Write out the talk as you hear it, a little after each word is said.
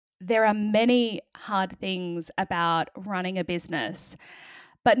there are many hard things about running a business,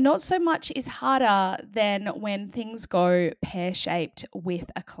 but not so much is harder than when things go pear-shaped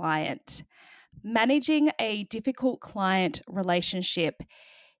with a client. Managing a difficult client relationship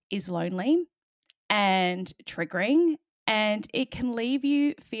is lonely and triggering, and it can leave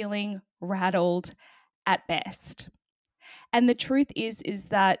you feeling rattled at best. And the truth is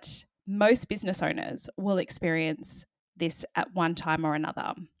that most business owners will experience this at one time or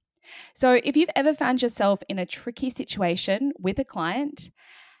another. So if you've ever found yourself in a tricky situation with a client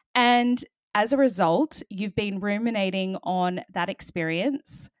and as a result, you've been ruminating on that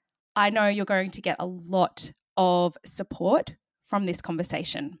experience, I know you're going to get a lot of support from this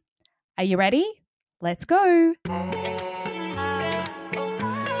conversation. Are you ready? Let's go.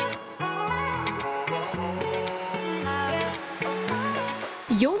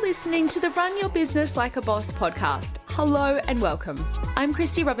 You're listening to the Run Your Business Like a Boss podcast. Hello and welcome. I'm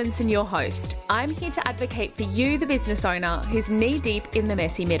Christy Robinson, your host. I'm here to advocate for you, the business owner who's knee-deep in the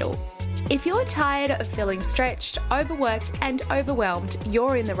messy middle. If you're tired of feeling stretched, overworked, and overwhelmed,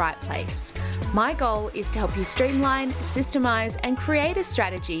 you're in the right place. My goal is to help you streamline, systemize, and create a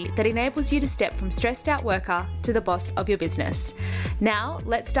strategy that enables you to step from stressed out worker to the boss of your business. Now,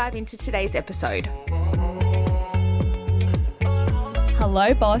 let's dive into today's episode.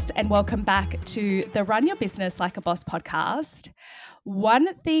 Hello, boss, and welcome back to the Run Your Business Like a Boss podcast.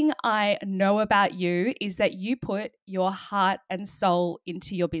 One thing I know about you is that you put your heart and soul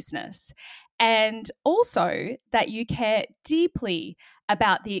into your business, and also that you care deeply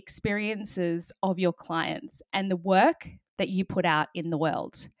about the experiences of your clients and the work that you put out in the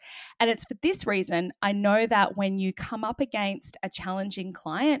world. And it's for this reason I know that when you come up against a challenging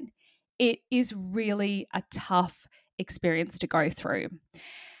client, it is really a tough experience to go through.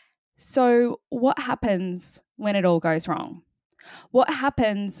 So, what happens when it all goes wrong? What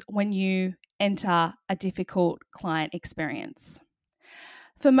happens when you enter a difficult client experience?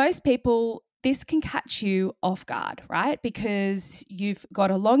 For most people, this can catch you off guard, right? Because you've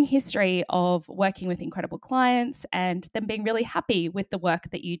got a long history of working with incredible clients and them being really happy with the work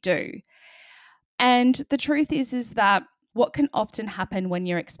that you do. And the truth is that what can often happen when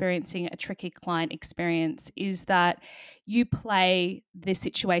you're experiencing a tricky client experience is that you play this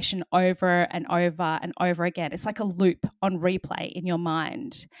situation over and over and over again. It's like a loop on replay in your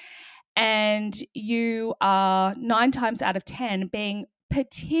mind. And you are 9 times out of 10 being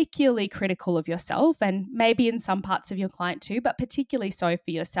particularly critical of yourself, and maybe in some parts of your client too, but particularly so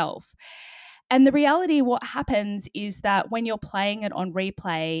for yourself. And the reality, what happens is that when you're playing it on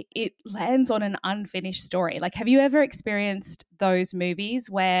replay, it lands on an unfinished story. Like, have you ever experienced those movies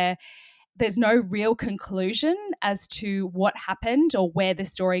where there's no real conclusion as to what happened or where the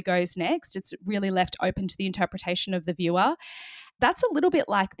story goes next? It's really left open to the interpretation of the viewer. That's a little bit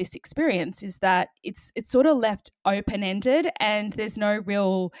like this experience, is that it's sort of left open-ended and there's no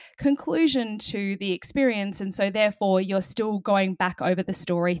real conclusion to the experience. And so therefore you're still going back over the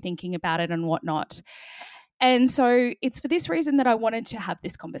story, thinking about it and whatnot. And so it's for this reason that I wanted to have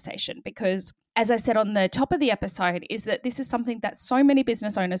this conversation, because as I said on the top of the episode, is that this is something that so many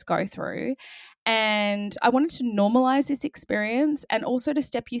business owners go through. And I wanted to normalize this experience and also to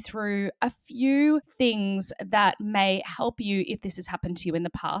step you through a few things that may help you if this has happened to you in the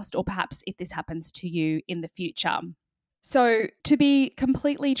past, or perhaps if this happens to you in the future. So to be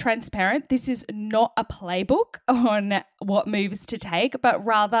completely transparent, this is not a playbook on what moves to take, but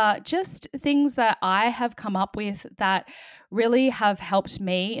rather just things that I have come up with that really have helped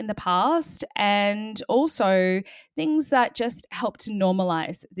me in the past, and also things that just help to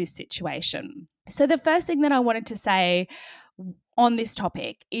normalize this situation. So the first thing that I wanted to say on this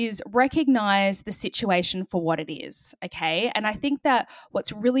topic is recognize the situation for what it is, okay? And I think that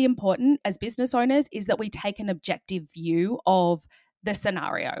what's really important as business owners is that we take an objective view of the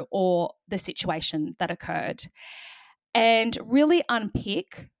scenario or the situation that occurred and really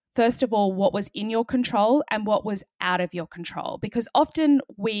unpick, first of all, what was in your control and what was out of your control. Because often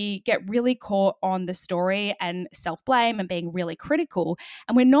we get really caught on the story and self-blame and being really critical,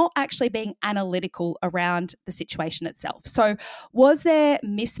 and we're not actually being analytical around the situation itself. So was there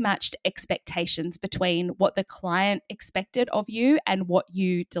mismatched expectations between what the client expected of you and what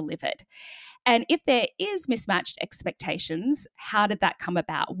you delivered? And if there is mismatched expectations, how did that come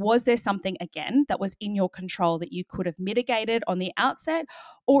about? Was there something, again, that was in your control that you could have mitigated on the outset?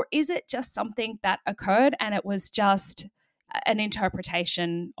 Or is it just something that occurred and it was just an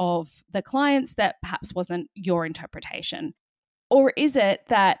interpretation of the clients that perhaps wasn't your interpretation? Or is it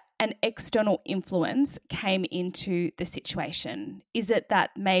that an external influence came into the situation? Is it that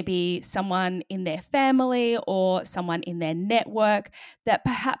maybe someone in their family or someone in their network that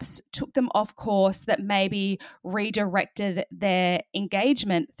perhaps took them off course, that maybe redirected their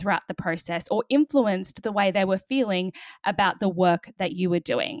engagement throughout the process or influenced the way they were feeling about the work that you were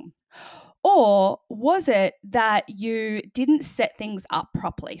doing? Or was it that you didn't set things up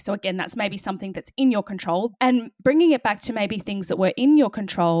properly? So again, that's maybe something that's in your control. And bringing it back to maybe things that were in your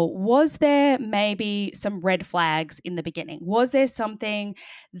control, was there maybe some red flags in the beginning? Was there something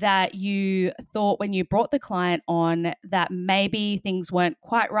that you thought when you brought the client on that maybe things weren't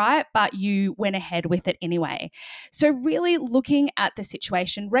quite right, but you went ahead with it anyway? So really looking at the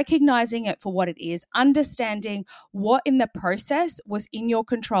situation, recognizing it for what it is, understanding what in the process was in your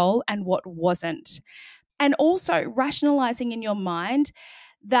control and what wasn't. And also rationalizing in your mind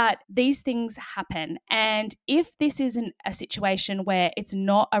that these things happen. And if this isn't a situation where it's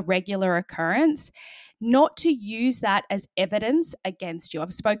not a regular occurrence, not to use that as evidence against you.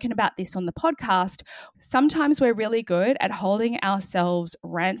 I've spoken about this on the podcast. Sometimes we're really good at holding ourselves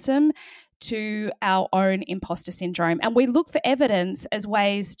ransom to our own imposter syndrome. And we look for evidence as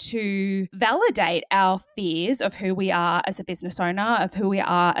ways to validate our fears of who we are as a business owner, of who we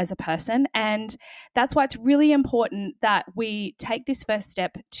are as a person. And that's why it's really important that we take this first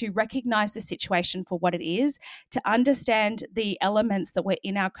step to recognize the situation for what it is, to understand the elements that were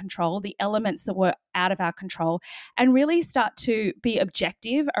in our control, the elements that were out of our control, and really start to be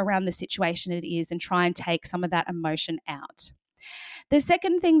objective around the situation it is and try and take some of that emotion out. The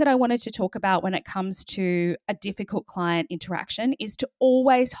second thing that I wanted to talk about when it comes to a difficult client interaction is to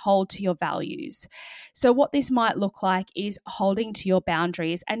always hold to your values. So what this might look like is holding to your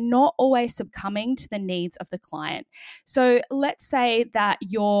boundaries and not always succumbing to the needs of the client. So let's say that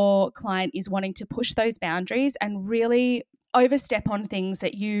your client is wanting to push those boundaries and really overstep on things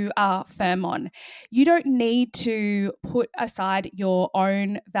that you are firm on. You don't need to put aside your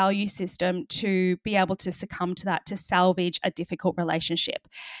own value system to be able to succumb to that, to salvage a difficult relationship.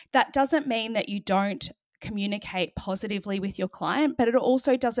 That doesn't mean that you don't communicate positively with your client, but it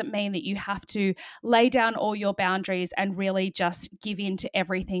also doesn't mean that you have to lay down all your boundaries and really just give in to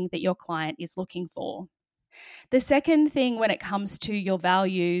everything that your client is looking for. The second thing when it comes to your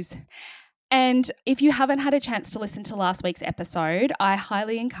values, and if you haven't had a chance to listen to last week's episode, I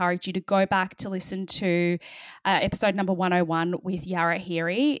highly encourage you to go back to listen to episode number 101 with Yara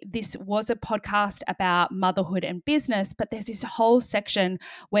Hiri. This was a podcast about motherhood and business, but there's this whole section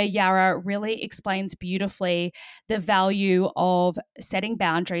where Yara really explains beautifully the value of setting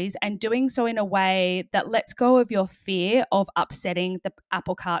boundaries and doing so in a way that lets go of your fear of upsetting the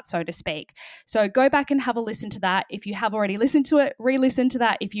apple cart, so to speak. So go back and have a listen to that. If you have already listened to it, re-listen to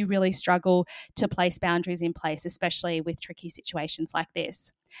that if you really struggle to place boundaries in place, especially with tricky situations like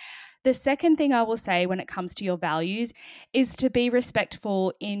this. The second thing I will say when it comes to your values is to be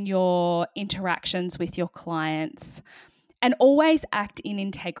respectful in your interactions with your clients and always act in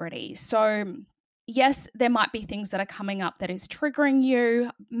integrity. So yes, there might be things that are coming up that is triggering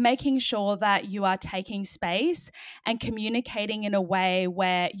you, making sure that you are taking space and communicating in a way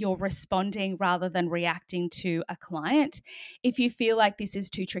where you're responding rather than reacting to a client. If you feel like this is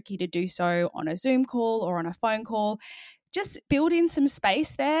too tricky to do so on a Zoom call or on a phone call, just build in some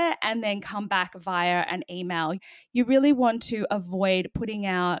space there and then come back via an email. You really want to avoid putting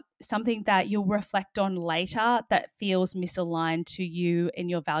out something that you'll reflect on later that feels misaligned to you in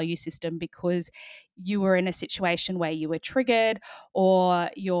your value system because you were in a situation where you were triggered or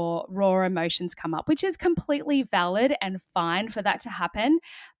your raw emotions come up, which is completely valid and fine for that to happen.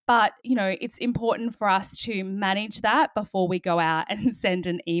 But, it's important for us to manage that before we go out and send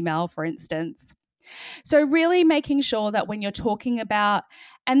an email, for instance. So really making sure that when you're talking about,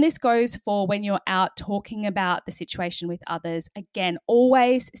 and this goes for when you're out talking about the situation with others, again,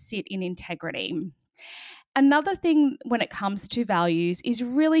 always sit in integrity. Another thing when it comes to values is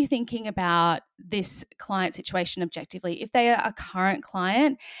really thinking about this client situation objectively. If they are a current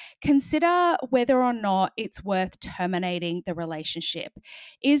client, consider whether or not it's worth terminating the relationship.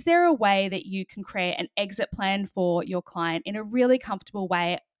 Is there a way that you can create an exit plan for your client in a really comfortable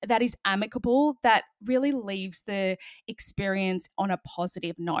way that is amicable, that really leaves the experience on a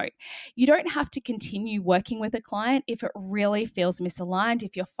positive note? You don't have to continue working with a client if it really feels misaligned,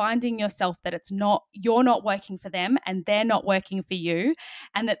 if you're finding yourself that you're not working for them and they're not working for you,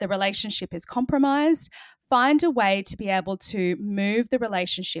 and that the relationship is compromised. Find a way to be able to move the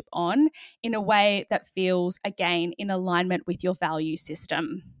relationship on in a way that feels, again, in alignment with your value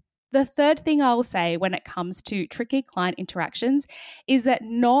system. The third thing I'll say when it comes to tricky client interactions is that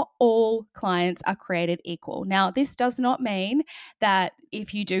not all clients are created equal. Now, this does not mean that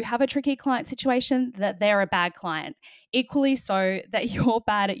if you do have a tricky client situation, that they're a bad client. Equally so, that you're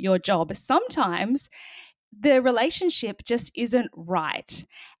bad at your job. Sometimes the relationship just isn't right.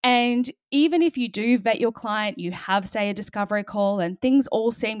 And even if you do vet your client, you have, say, a discovery call and things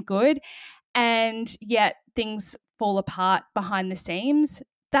all seem good, and yet things fall apart behind the scenes,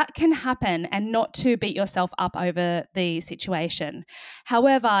 that can happen, and not to beat yourself up over the situation.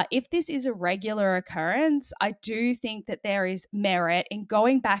 However, if this is a regular occurrence, I do think that there is merit in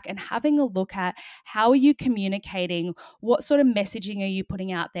going back and having a look at how are you communicating, what sort of messaging are you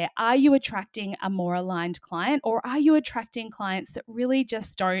putting out there? Are you attracting a more aligned client, or are you attracting clients that really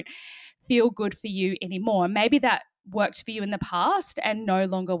just don't feel good for you anymore? Maybe that worked for you in the past and no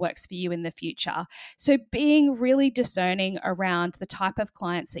longer works for you in the future. So being really discerning around the type of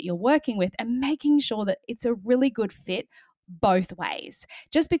clients that you're working with and making sure that it's a really good fit both ways.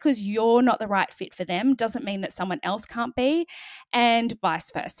 Just because you're not the right fit for them doesn't mean that someone else can't be, and vice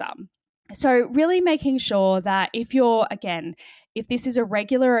versa. So really making sure that if this is a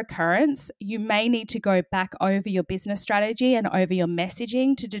regular occurrence, you may need to go back over your business strategy and over your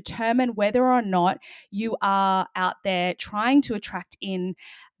messaging to determine whether or not you are out there trying to attract in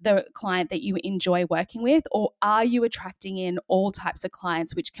the client that you enjoy working with, or are you attracting in all types of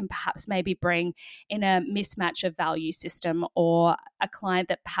clients, which can perhaps maybe bring in a mismatch of value system, or a client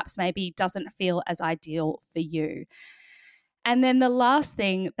that perhaps maybe doesn't feel as ideal for you. And then the last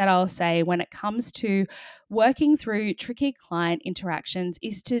thing that I'll say when it comes to working through tricky client interactions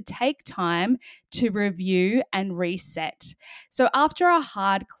is to take time to review and reset. So after a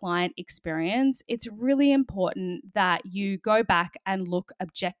hard client experience, it's really important that you go back and look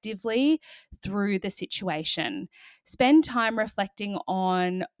objectively through the situation. Spend time reflecting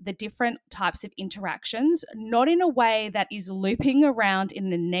on the different types of interactions, not in a way that is looping around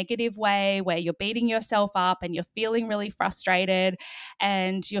in a negative way where you're beating yourself up and you're feeling really frustrated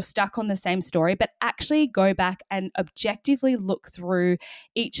and you're stuck on the same story, but actually go back and objectively look through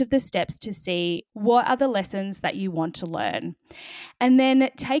each of the steps to see what are the lessons that you want to learn. And then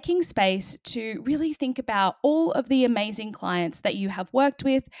taking space to really think about all of the amazing clients that you have worked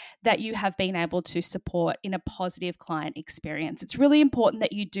with, that you have been able to support in a positive client experience. It's really important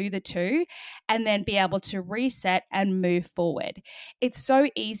that you do the two and then be able to reset and move forward. It's so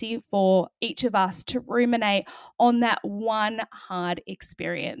easy for each of us to ruminate on that one hard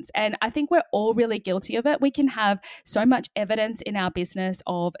experience. And I think we're all really guilty of it. We can have so much evidence in our business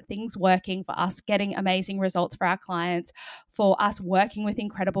of things working for us, getting amazing results for our clients, for us working with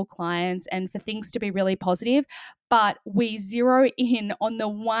incredible clients, and for things to be really positive. But we zero in on the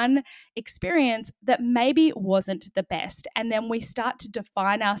one experience that maybe wasn't the best. And then we start to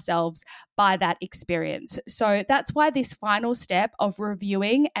define ourselves by that experience. So that's why this final step of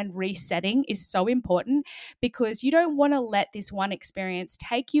reviewing and resetting is so important, because you don't want to let this one experience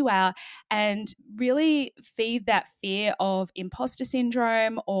take you out and really feed that fear of imposter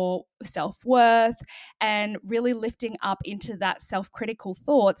syndrome or self-worth, and really lifting up into that self-critical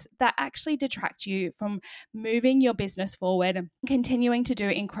thoughts that actually detract you from moving your business forward and continuing to do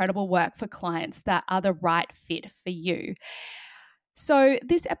incredible work for clients that are the right fit for you. So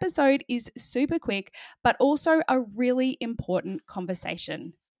this episode is super quick, but also a really important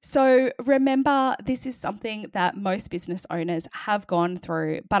conversation. So remember, this is something that most business owners have gone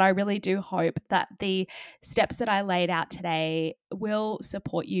through, but I really do hope that the steps that I laid out today will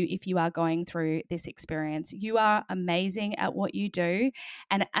support you if you are going through this experience. You are amazing at what you do.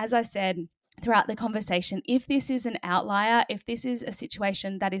 And as I said throughout the conversation, if this is an outlier, if this is a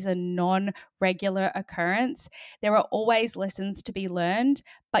situation that is a non-regular occurrence, there are always lessons to be learned,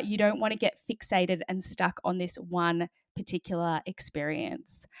 but you don't want to get fixated and stuck on this one particular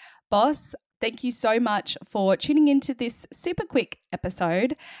experience. Boss, thank you so much for tuning into this super quick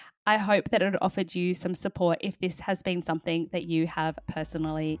episode. I hope that it offered you some support if this has been something that you have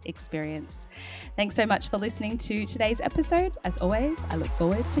personally experienced. Thanks so much for listening to today's episode. As always, I look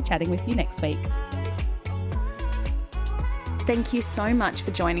forward to chatting with you next week. Thank you so much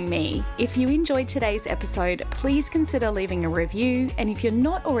for joining me. If you enjoyed today's episode, please consider leaving a review. And if you're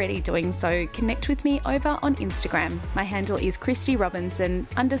not already doing so, connect with me over on Instagram. My handle is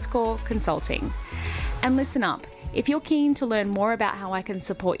christyrobinson_consulting. And listen up. If you're keen to learn more about how I can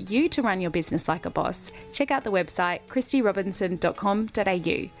support you to run your business like a boss, check out the website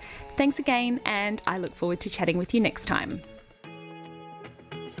christyrobinson.com.au. Thanks again, and I look forward to chatting with you next time.